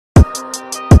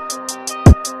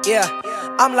Yeah,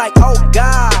 I'm like, oh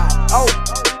God,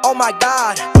 oh my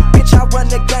God. Bitch, I run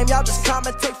the game, y'all just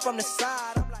commentate from the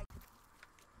side. I'm like,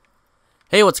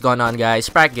 hey, what's going on, guys?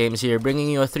 Sprack Games here,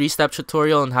 bringing you a 3-step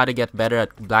tutorial on how to get better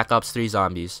at Black Ops 3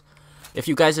 Zombies. If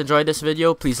you guys enjoyed this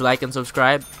video, please like and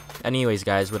subscribe. Anyways,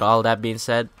 guys, with all that being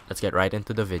said, let's get right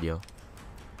into the video.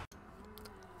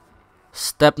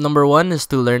 Step number 1 is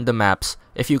to learn the maps.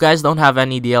 If you guys don't have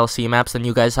any DLC maps, then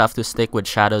you guys have to stick with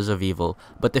Shadows of Evil.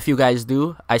 But if you guys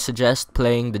do, I suggest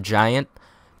playing the Giant.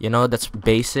 You know, that's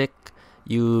basic.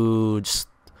 You just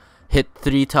hit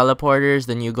 3 teleporters,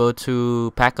 then you go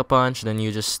to Pack-a-Punch, then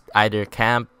you just either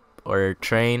camp or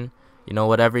train, you know,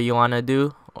 whatever you want to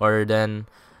do. Or then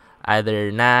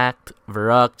either Nact,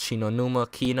 Varuk,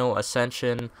 Chinonuma, Kino,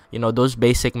 Ascension, you know, those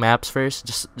basic maps first.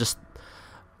 Just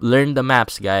learn the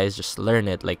maps, guys. Just learn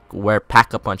it, like where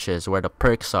Pack-a-Punch is, where the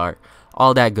perks are,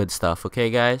 all that good stuff. Okay,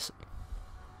 guys?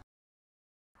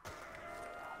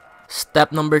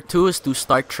 Step number 2 is to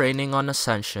start training on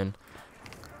Ascension.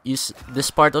 This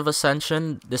part of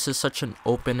Ascension, this is such an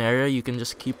open area. You can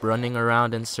just keep running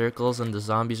around in circles and the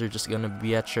zombies are just gonna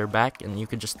be at your back, and you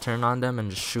can just turn on them and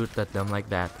just shoot at them like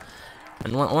that.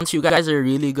 And once you guys are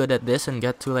really good at this and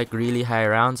get to like really high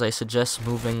rounds, I suggest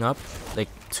moving up like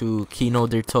to Kino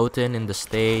der Toten in the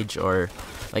stage, or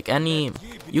like any,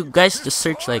 you guys just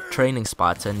search like training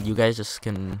spots and you guys just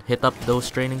can hit up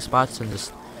those training spots and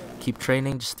just keep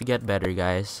training just to get better,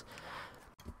 guys.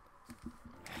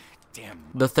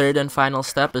 The third and final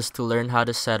step is to learn how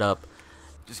to set up.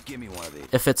 Just give me one of these.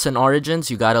 If it's in Origins,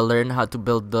 you gotta learn how to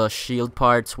build the shield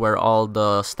parts, where all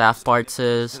the staff parts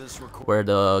is, where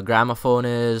the gramophone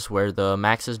is, where the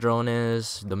Max's drone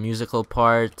is, the musical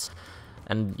parts,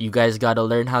 and you guys gotta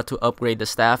learn how to upgrade the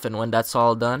staff. And when that's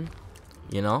all done,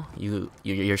 you know,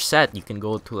 you're set. You can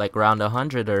go to like round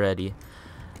 100 already.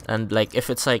 And like if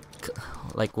it's like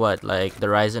what, like the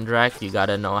Ryzen Drac, you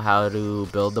gotta know how to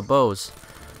build the bows.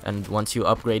 And once you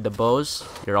upgrade the bows,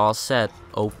 you're all set.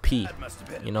 OP,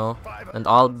 you know. And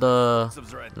all the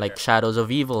like Shadows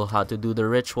of Evil, how to do the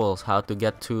rituals, how to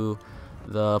get to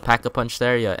the Pack-a-Punch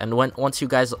area. And once you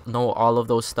guys know all of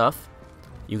those stuff,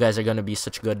 you guys are gonna be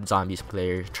such good zombies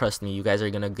players. Trust me, you guys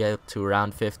are gonna get to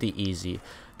round 50 easy.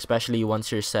 Especially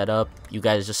once you're set up, you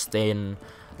guys just stay in,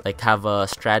 like, have a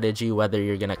strategy whether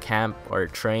you're gonna camp or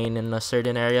train in a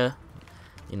certain area,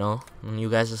 you know. And you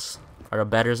guys just are a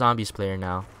better zombies player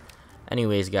now.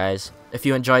 Anyways, guys, if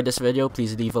you enjoyed this video,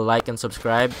 please leave a like and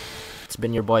subscribe. It's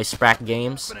been your boy Sprack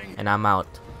Games, and I'm out.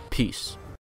 Peace.